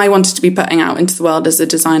what I wanted to be putting out into the world as a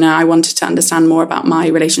designer, I wanted to understand more about my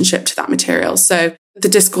relationship to that material. So the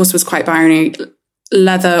discourse was quite binary,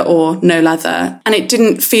 leather or no leather. And it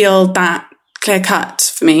didn't feel that clear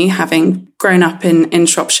cut for me, having grown up in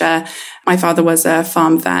Shropshire. My father was a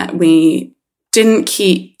farm vet. We didn't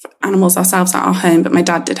keep animals ourselves at our home, but my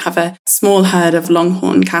dad did have a small herd of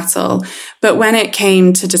longhorn cattle. But when it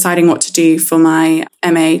came to deciding what to do for my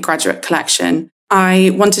MA graduate collection,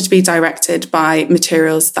 I wanted to be directed by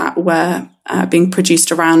materials that were being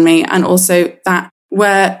produced around me and also that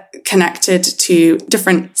were connected to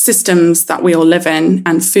different systems that we all live in.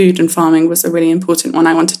 And food and farming was a really important one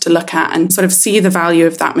I wanted to look at and sort of see the value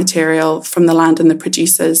of that material from the land and the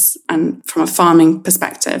producers and from a farming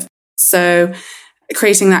perspective. So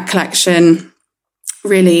creating that collection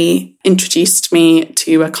really introduced me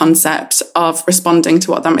to a concept of responding to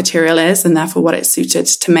what that material is and therefore what it's suited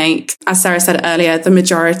to make. As Sarah said earlier, the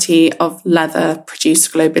majority of leather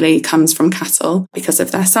produced globally comes from cattle because of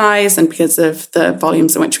their size and because of the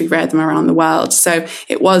volumes in which we rear them around the world. So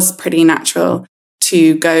it was pretty natural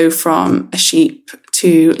to go from a sheep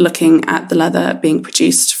to looking at the leather being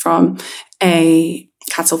produced from a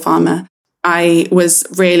cattle farmer. I was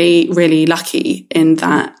really, really lucky in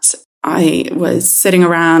that I was sitting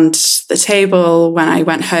around the table when I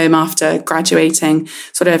went home after graduating,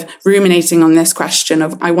 sort of ruminating on this question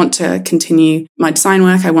of I want to continue my design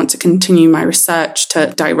work. I want to continue my research to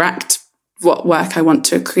direct what work I want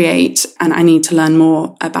to create. And I need to learn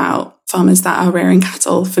more about farmers that are rearing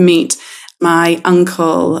cattle for meat. My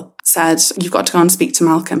uncle said, you've got to go and speak to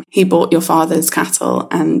Malcolm. He bought your father's cattle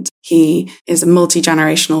and he is a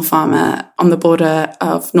multi-generational farmer on the border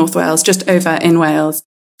of North Wales, just over in Wales,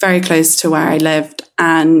 very close to where I lived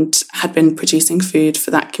and had been producing food for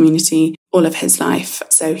that community all of his life.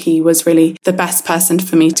 So he was really the best person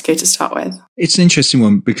for me to go to start with. It's an interesting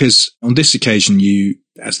one because on this occasion, you,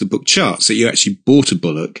 as the book charts, that you actually bought a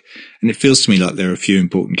bullock. And it feels to me like there are a few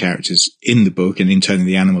important characters in the book and in turning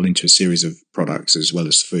the animal into a series of products as well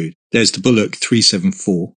as food. There's the bullock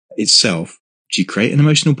 374 itself. Do you create an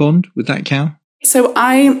emotional bond with that cow? So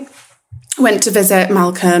I went to visit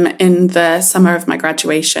Malcolm in the summer of my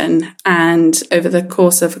graduation, and over the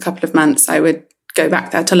course of a couple of months I would go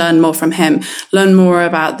back there to learn more from him, learn more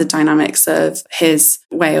about the dynamics of his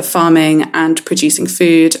way of farming and producing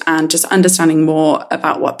food, and just understanding more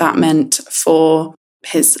about what that meant for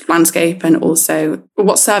his landscape and also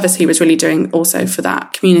what service he was really doing also for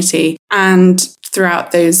that community. And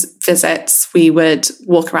throughout those visits, we would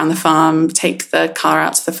walk around the farm, take the car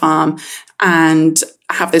out to the farm and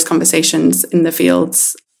have those conversations in the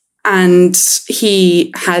fields. And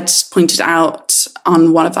he had pointed out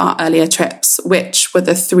on one of our earlier trips, which were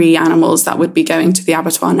the 3 animals that would be going to the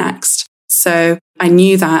abattoir next. So I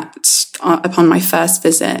knew that upon my first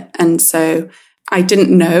visit. And so I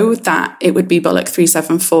didn't know that it would be Bullock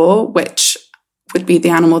 374, which would be the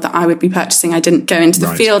animal that I would be purchasing. I didn't go into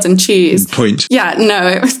the field and choose. Point. Yeah, no,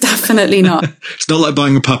 it was definitely not. It's not like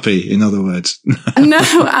buying a puppy, in other words. No,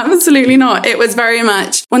 absolutely not. It was very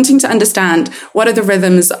much wanting to understand what are the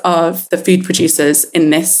rhythms of the food producers in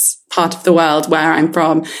this part of the world where I'm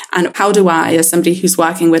from, and how do I, as somebody who's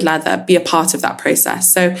working with leather, be a part of that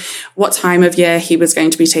process? So what time of year he was going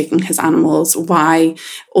to be taking his animals, why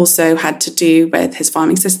also had to do with his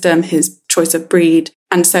farming system, his choice of breed.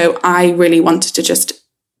 And so I really wanted to just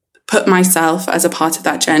put myself as a part of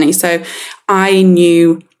that journey. So I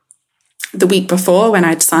knew the week before, when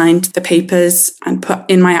I'd signed the papers and put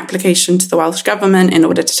in my application to the Welsh Government in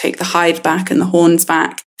order to take the hide back and the horns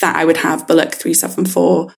back, that I would have Bullock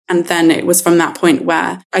 374. And then it was from that point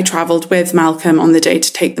where I travelled with Malcolm on the day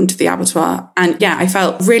to take them to the abattoir. And yeah, I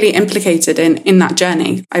felt really implicated in that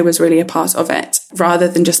journey. I was really a part of it, rather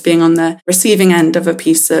than just being on the receiving end of a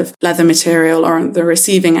piece of leather material or on the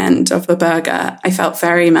receiving end of a burger. I felt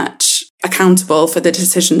very much accountable for the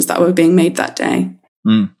decisions that were being made that day.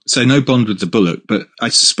 So no bond with the Bullock, but I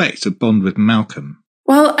suspect a bond with Malcolm.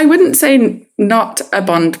 Well, I wouldn't say not a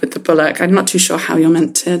bond with the Bullock. I'm not too sure how you're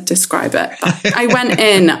meant to describe it. But I went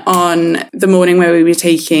in on the morning where we were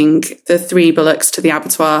taking the 3 Bullocks to the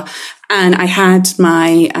abattoir, and I had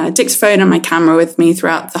my dictaphone and my camera with me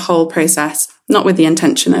throughout the whole process, not with the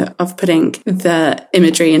intention of putting the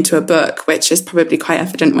imagery into a book, which is probably quite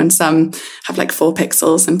evident when some have like 4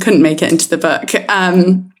 pixels and couldn't make it into the book.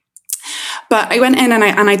 But I went in and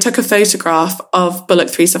I took a photograph of Bullock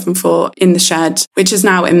 374 in the shed, which is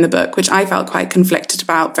now in the book, which I felt quite conflicted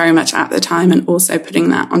about very much at the time, and also putting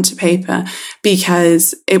that onto paper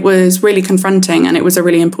because it was really confronting and it was a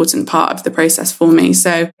really important part of the process for me.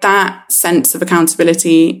 So that sense of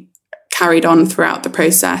accountability carried on throughout the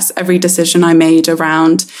process. Every decision I made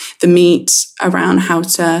around the meat, around how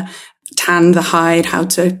to tan the hide, how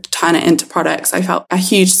to turn it into products, I felt a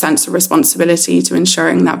huge sense of responsibility to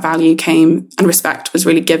ensuring that value came and respect was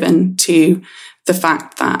really given to the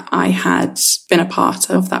fact that I had been a part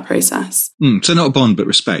of that process. So not a bond, but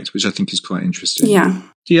respect, which I think is quite interesting. Yeah.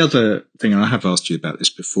 The other thing, and I have asked you about this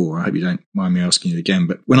before, I hope you don't mind me asking you again,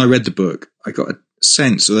 but when I read the book, I got a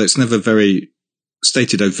sense, although it's never very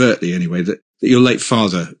stated overtly anyway, that your late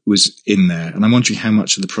father was in there. And I'm wondering how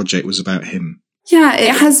much of the project was about him. Yeah,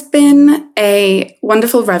 it has been a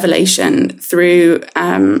wonderful revelation through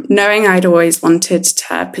knowing I'd always wanted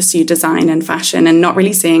to pursue design and fashion and not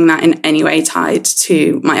really seeing that in any way tied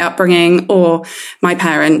to my upbringing or my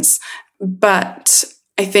parents. But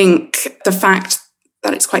I think the fact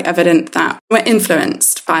that it's quite evident that we're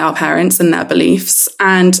influenced by our parents and their beliefs.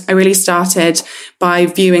 And I really started by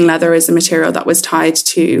viewing leather as a material that was tied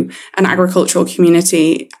to an agricultural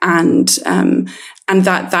community and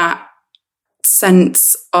that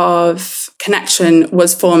sense of connection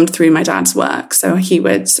was formed through my dad's work. So he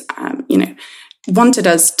would, wanted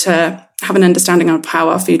us to have an understanding of how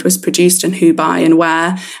our food was produced and who by and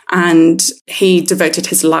where. And he devoted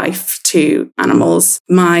his life to animals.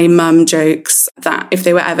 My mum jokes that if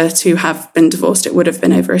they were ever to have been divorced, it would have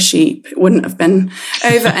been over a sheep. It wouldn't have been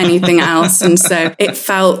over anything else. And so it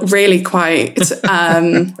felt really quite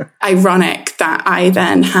ironic that I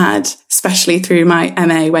then had, especially through my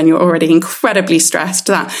MA, when you're already incredibly stressed,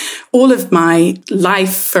 that all of my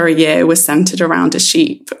life for a year was centered around a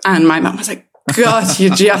sheep. And my mum was like, God,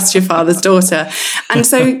 you're just your father's daughter. And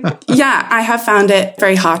so, yeah, I have found it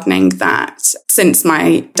very heartening that since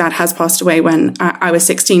my dad has passed away when I was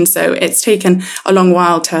 16, so it's taken a long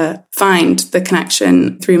while to find the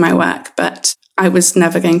connection through my work, but I was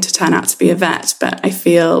never going to turn out to be a vet. But I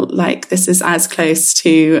feel like this is as close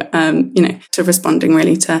to, to responding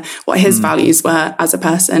really to what his values were as a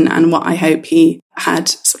person and what I hope he had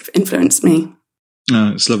sort of influenced me.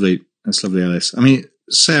 Oh, it's lovely. That's lovely, Alice. I mean,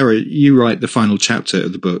 Sarah, you write the final chapter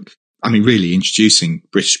of the book, really introducing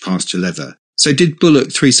British pasture leather. So did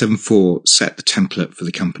Bullock 374 set the template for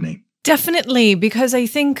the company? Definitely, because I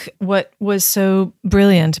think what was so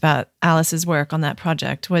brilliant about Alice's work on that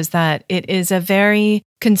project was that it is a very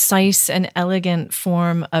concise and elegant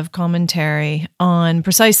form of commentary on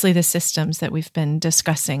precisely the systems that we've been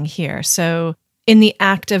discussing here. So in the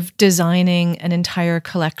act of designing an entire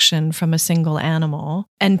collection from a single animal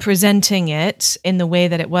and presenting it in the way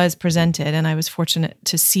that it was presented, and I was fortunate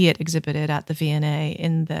to see it exhibited at the V&A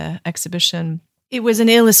in the exhibition, it was an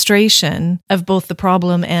illustration of both the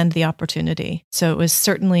problem and the opportunity. So it was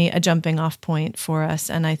certainly a jumping off point for us,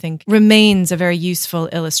 and I think remains a very useful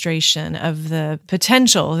illustration of the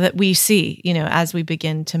potential that we see, as we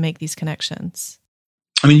begin to make these connections.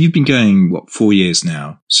 You've been going, 4 years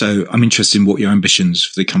now? So I'm interested in what your ambitions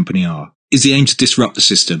for the company are. Is the aim to disrupt the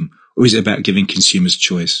system, or is it about giving consumers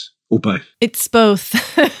choice? Or both? It's both.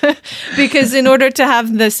 Because in order to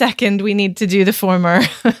have the second, we need to do the former.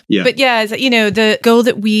 Yeah. But yeah, the goal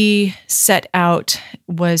that we set out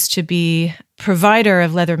was to be provider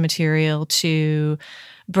of leather material to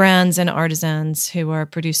brands and artisans who are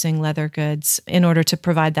producing leather goods in order to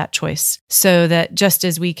provide that choice. So that just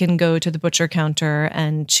as we can go to the butcher counter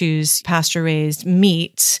and choose pasture-raised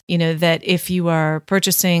meat, that if you are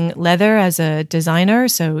purchasing leather as a designer,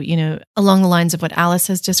 so, along the lines of what Alice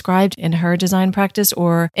has described in her design practice,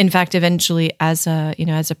 or in fact, eventually as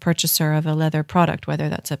a purchaser of a leather product, whether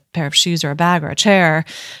that's a pair of shoes or a bag or a chair,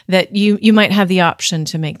 that you might have the option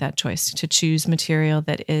to make that choice, to choose material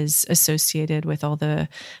that is associated with all the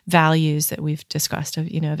values that we've discussed of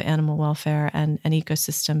animal welfare and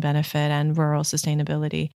ecosystem benefit and rural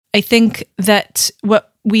sustainability. I think that what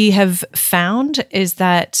we have found is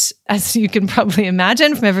that, as you can probably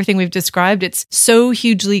imagine from everything we've described, it's so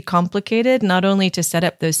hugely complicated, not only to set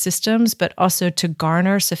up those systems, but also to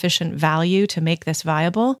garner sufficient value to make this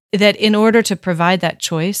viable, that in order to provide that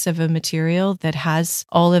choice of a material that has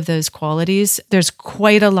all of those qualities, there's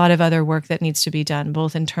quite a lot of other work that needs to be done,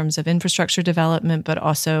 both in terms of infrastructure development, but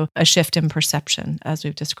also a shift in perception, as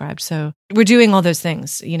we've described. So we're doing all those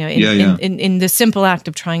things, in the simple act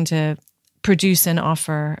of trying to produce and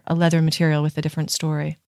offer a leather material with a different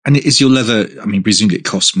story. And is your leather, presumably it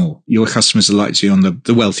costs more. Your customers are likely on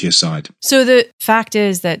the wealthier side. So the fact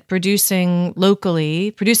is that producing locally,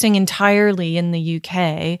 producing entirely in the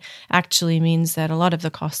UK actually means that a lot of the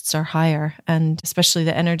costs are higher, and especially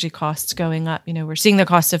the energy costs going up. We're seeing the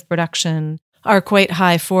cost of production are quite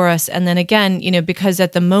high for us. And then again, because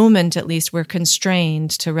at the moment, at least, we're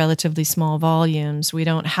constrained to relatively small volumes, we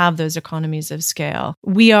don't have those economies of scale.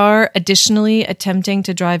 We are additionally attempting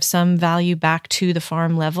to drive some value back to the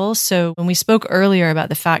farm level. So when we spoke earlier about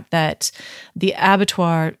the fact that the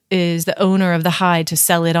abattoir is the owner of the hide to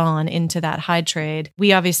sell it on into that hide trade,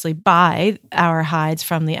 we obviously buy our hides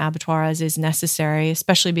from the abattoir as is necessary,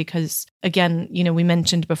 especially because, again, we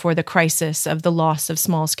mentioned before the crisis of the loss of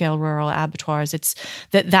small-scale rural abattoirs. It's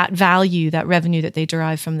that value, that revenue that they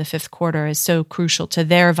derive from the fifth quarter is so crucial to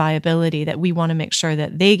their viability that we want to make sure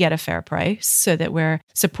that they get a fair price so that we're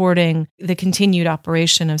supporting the continued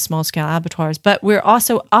operation of small-scale abattoirs. But we're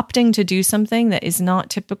also opting to do something that is not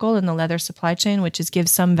typical in the leather supply chain, which is give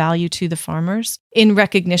some value to the farmers in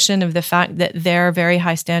recognition of the fact that their very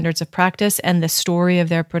high standards of practice and the story of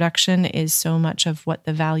their production is so much of what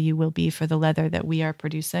the value will be for the leather that we are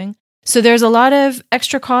producing. So there's a lot of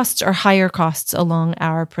extra costs or higher costs along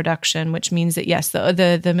our production, which means that, yes,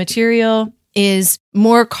 the material is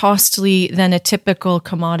more costly than a typical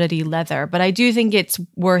commodity leather. But I do think it's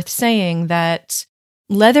worth saying that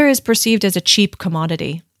leather is perceived as a cheap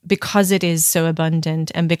commodity because it is so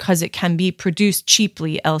abundant and because it can be produced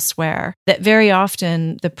cheaply elsewhere, that very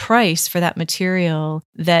often the price for that material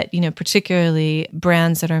that, particularly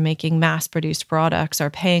brands that are making mass-produced products are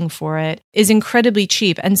paying for it is incredibly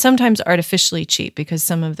cheap, and sometimes artificially cheap because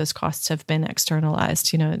some of those costs have been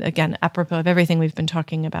externalized, again, apropos of everything we've been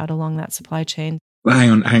talking about along that supply chain. Well, hang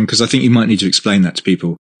on, because I think you might need to explain that to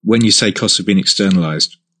people. When you say costs have been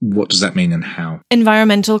externalized, what does that mean and how?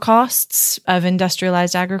 Environmental costs of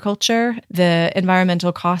industrialized agriculture, the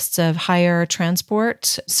environmental costs of higher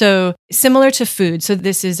transport. So similar to food. So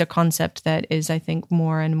this is a concept that is, I think,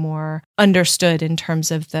 more and more understood in terms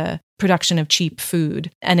of the production of cheap food.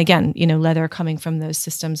 And again, leather coming from those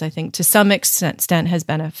systems, I think to some extent has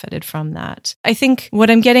benefited from that. I think what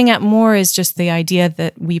I'm getting at more is just the idea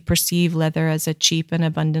that we perceive leather as a cheap and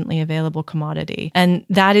abundantly available commodity. And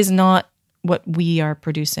that is not what we are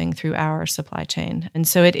producing through our supply chain. And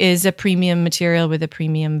so it is a premium material with a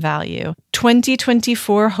premium value.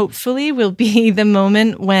 2024, hopefully, will be the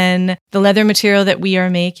moment when the leather material that we are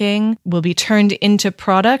making will be turned into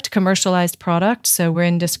product, commercialized product. So we're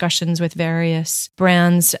in discussions with various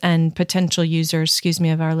brands and potential users,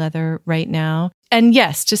 of our leather right now. And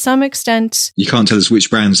yes, to some extent... You can't tell us which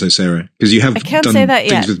brands though, Sarah, because you have done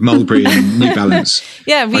things with Mulberry and New Balance.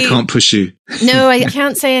 Yeah, I can't push you. No, I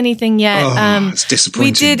can't say anything yet. It's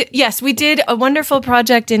disappointing. We did a wonderful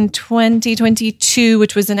project in 2022,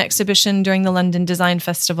 which was an exhibition during the London Design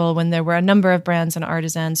Festival when there were a number of brands and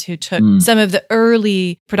artisans who took some of the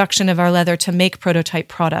early production of our leather to make prototype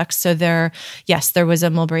products. So there was a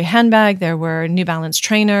Mulberry handbag, there were New Balance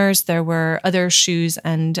trainers, there were other shoes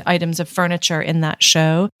and items of furniture in that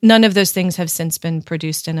show. None of those things have since been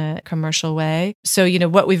produced in a commercial way. So,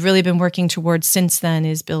 what we've really been working towards since then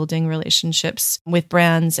is building relationships with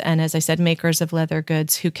brands and, as I said, makers of leather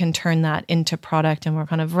goods who can turn that into product. And we're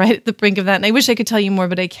kind of right at the brink of that. And I wish I could tell you more,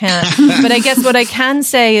 but I can't. But I guess what I can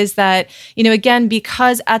say is that, again,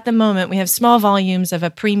 because at the moment we have small volumes of a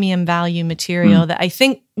premium value material, that I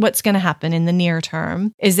think what's going to happen in the near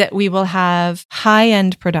term is that we will have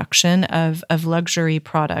high-end production of luxury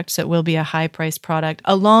products. So it will be a high-priced product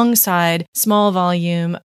alongside small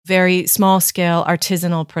volume, very small scale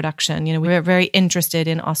artisanal production. We're very interested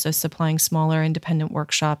in also supplying smaller independent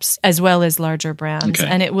workshops as well as larger brands. Okay.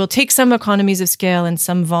 And it will take some economies of scale and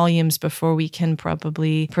some volumes before we can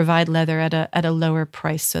probably provide leather at a lower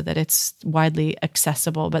price so that it's widely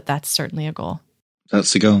accessible. But that's certainly a goal.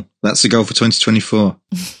 That's the goal. That's the goal for 2024.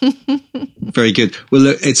 Very good. Well,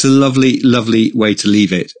 look, it's a lovely, lovely way to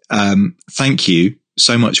leave it. Thank you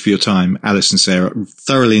so much for your time, Alice and Sarah.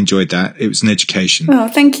 Thoroughly enjoyed that. It was an education. Oh,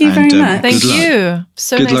 thank you very much. Thank you.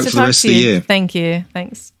 So good nice luck to for the talk rest to of the you. year. Thank you.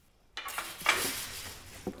 Thanks.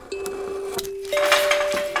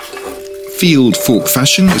 Field Fork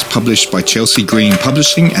Fashion is published by Chelsea Green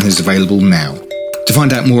Publishing and is available now. To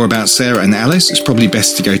find out more about Sarah and Alice, it's probably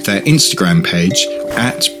best to go to their Instagram page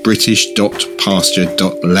at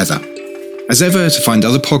british.pasture.leather. As ever, to find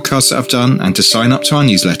other podcasts that I've done and to sign up to our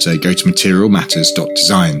newsletter, go to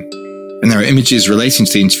materialmatters.design. And there are images relating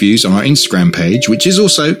to the interviews on our Instagram page, which is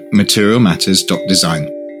also materialmatters.design.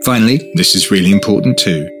 Finally, this is really important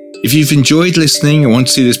too. If you've enjoyed listening and want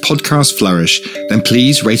to see this podcast flourish, then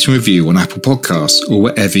please rate and review on Apple Podcasts or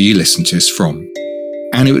wherever you listen to us from.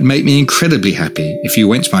 And it would make me incredibly happy if you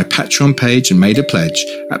went to my Patreon page and made a pledge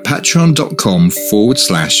at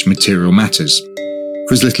patreon.com/Material Matters.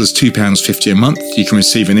 For as little as £2.50 a month, you can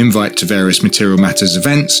receive an invite to various Material Matters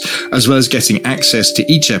events, as well as getting access to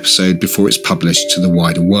each episode before it's published to the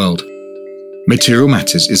wider world. Material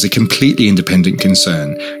Matters is a completely independent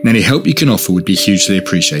concern, and any help you can offer would be hugely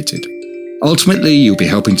appreciated. Ultimately, you'll be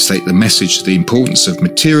helping to take the message of the importance of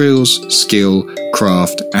materials, skill,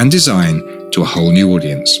 craft, and design to a whole new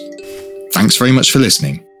audience. Thanks very much for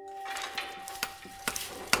listening.